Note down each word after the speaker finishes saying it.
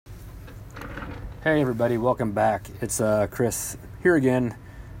Hey everybody, welcome back. It's Chris here again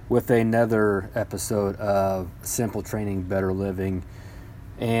with another episode of Simple Training, Better Living.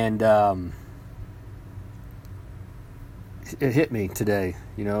 And it hit me today.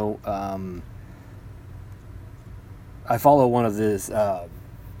 I follow one of this, I'm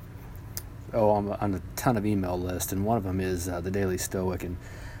on a ton of email list, and one of them is the Daily Stoic. And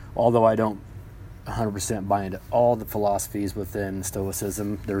although I don't 100% buy into all the philosophies within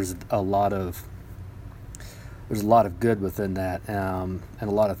Stoicism, there's a lot of good within that, and a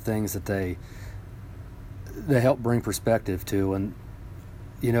lot of things that they help bring perspective to. And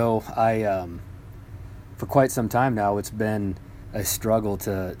I for quite some time now, it's been a struggle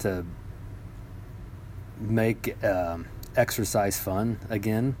to make exercise fun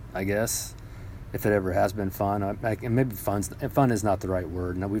again, I guess, if it ever has been fun. Maybe fun is not the right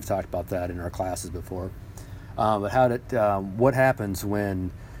word. Now, we've talked about that in our classes before. But what happens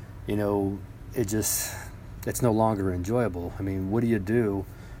when it's no longer enjoyable? I mean, what do you do?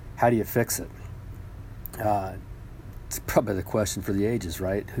 How do you fix it? It's probably the question for the ages,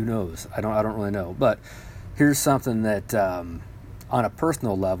 right? Who knows? I don't really know. But here's something that, on a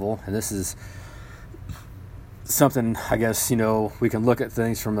personal level, and this is something, I guess, we can look at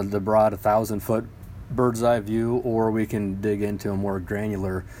things from the broad 1,000-foot bird's eye view, or we can dig into a more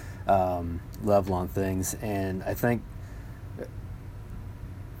granular level on things. And I think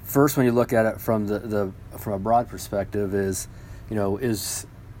first, when you look at it from from a broad perspective, is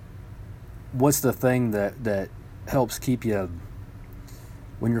what's the thing that helps keep you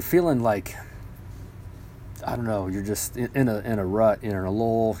when you're feeling like, I don't know, you're just in a rut, in a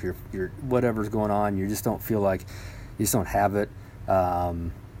lull, you're whatever's going on, you just don't feel like, you just don't have it.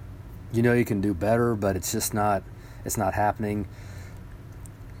 You can do better, but it's not happening.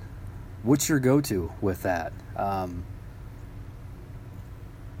 What's your go-to with that?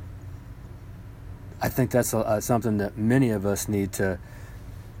 I think that's something that many of us need to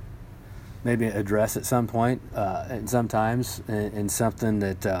maybe address at some point, and sometimes, and something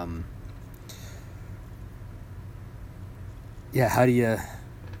that,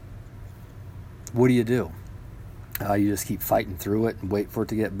 what do you do? You just keep fighting through it and wait for it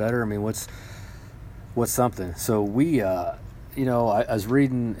to get better? I mean, what's something? So I was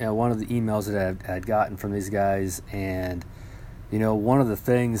reading one of the emails that I'd gotten from these guys, and one of the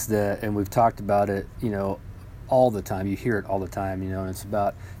things and we've talked about it, all the time, you hear it all the time, and it's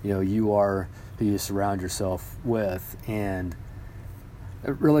about, you are who you surround yourself with. And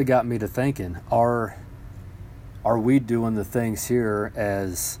it really got me to thinking, are we doing the things here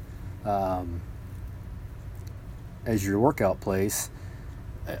as your workout place?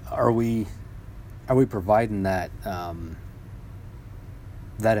 Are we providing that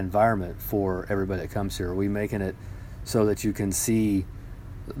that environment for everybody that comes here? Are we making it so that you can see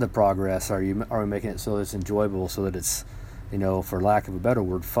the progress? Are we making it so that it's enjoyable, so that it's, for lack of a better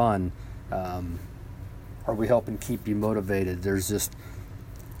word, fun? Are we helping keep you motivated? There's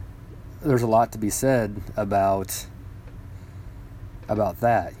a lot to be said about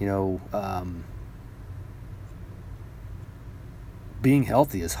that. Being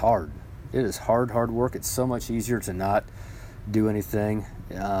healthy is hard. It is hard work. It's so much easier to not do anything.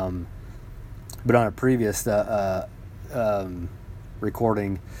 But on a previous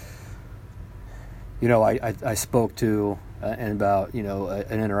recording, I spoke to and about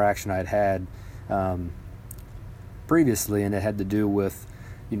an interaction I'd had previously, and it had to do with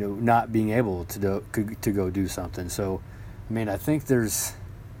not being able to go do something. So, I mean, I think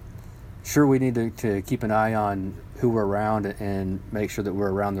we need to keep an eye on who we're around and make sure that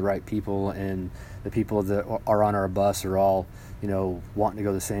we're around the right people, and the people that are on our bus are all wanting to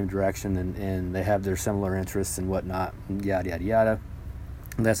go the same direction, and they have their similar interests and whatnot, and yada yada yada.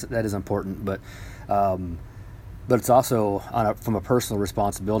 That is important, but it's also from a personal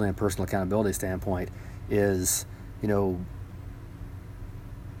responsibility and personal accountability standpoint, is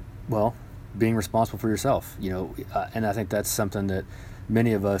being responsible for yourself. And I think that's something that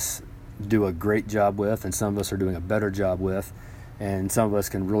many of us do a great job with, and some of us are doing a better job with, and some of us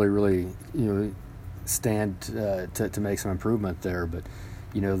can really, really stand to make some improvement there. But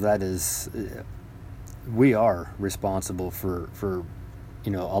that is, we are responsible for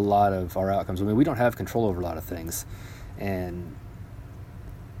a lot of our outcomes. I mean, we don't have control over a lot of things,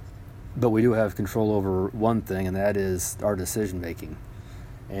 but we do have control over one thing, and that is our decision making.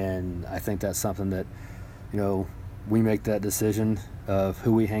 And I think that's something that we make that decision of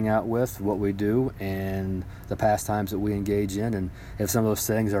who we hang out with, what we do, and the pastimes that we engage in. And if some of those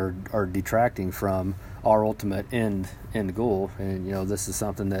things are detracting from our ultimate end goal, and this is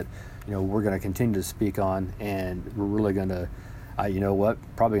something that we're going to continue to speak on, and we're really going to you know what,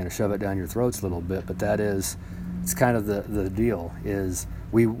 probably going to shove it down your throats a little bit, but it's kind of the deal is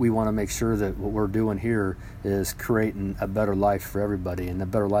we want to make sure that what we're doing here is creating a better life for everybody, and a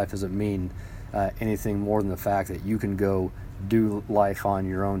better life doesn't mean anything more than the fact that you can go do life on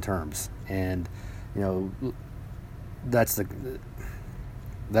your own terms. And you know, that's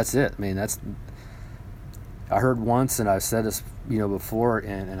it. I mean, I heard once, and I've said this, you know, before,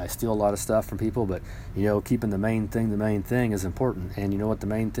 and I steal a lot of stuff from people, but, you know, keeping the main thing is important. And you know what the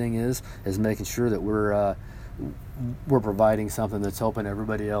main thing is making sure that we're providing something that's helping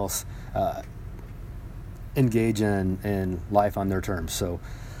everybody else engage in life on their terms. So,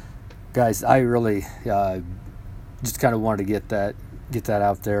 guys, I really just kind of wanted to get that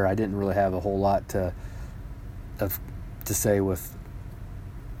out there. I didn't really have a whole lot to say with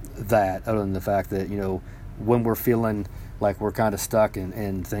that, other than the fact that, you know, when we're feeling like we're kind of stuck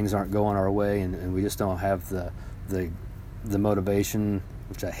and things aren't going our way, and we just don't have the motivation,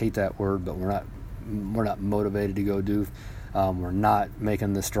 which I hate that word, but we're not motivated to go do. We're not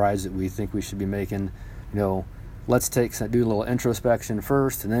making the strides that we think we should be making. You know, let's do a little introspection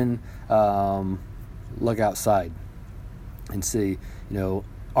first, and then look outside and see, you know,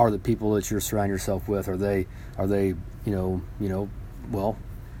 are the people that you're surrounding yourself with, are they well,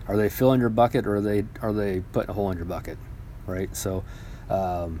 are they filling your bucket, or are they putting a hole in your bucket, right? So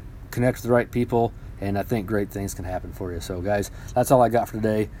connect with the right people, and I think great things can happen for you. So guys, that's all I got for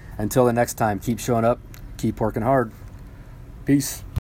today. Until the next time, keep showing up, keep working hard. Peace.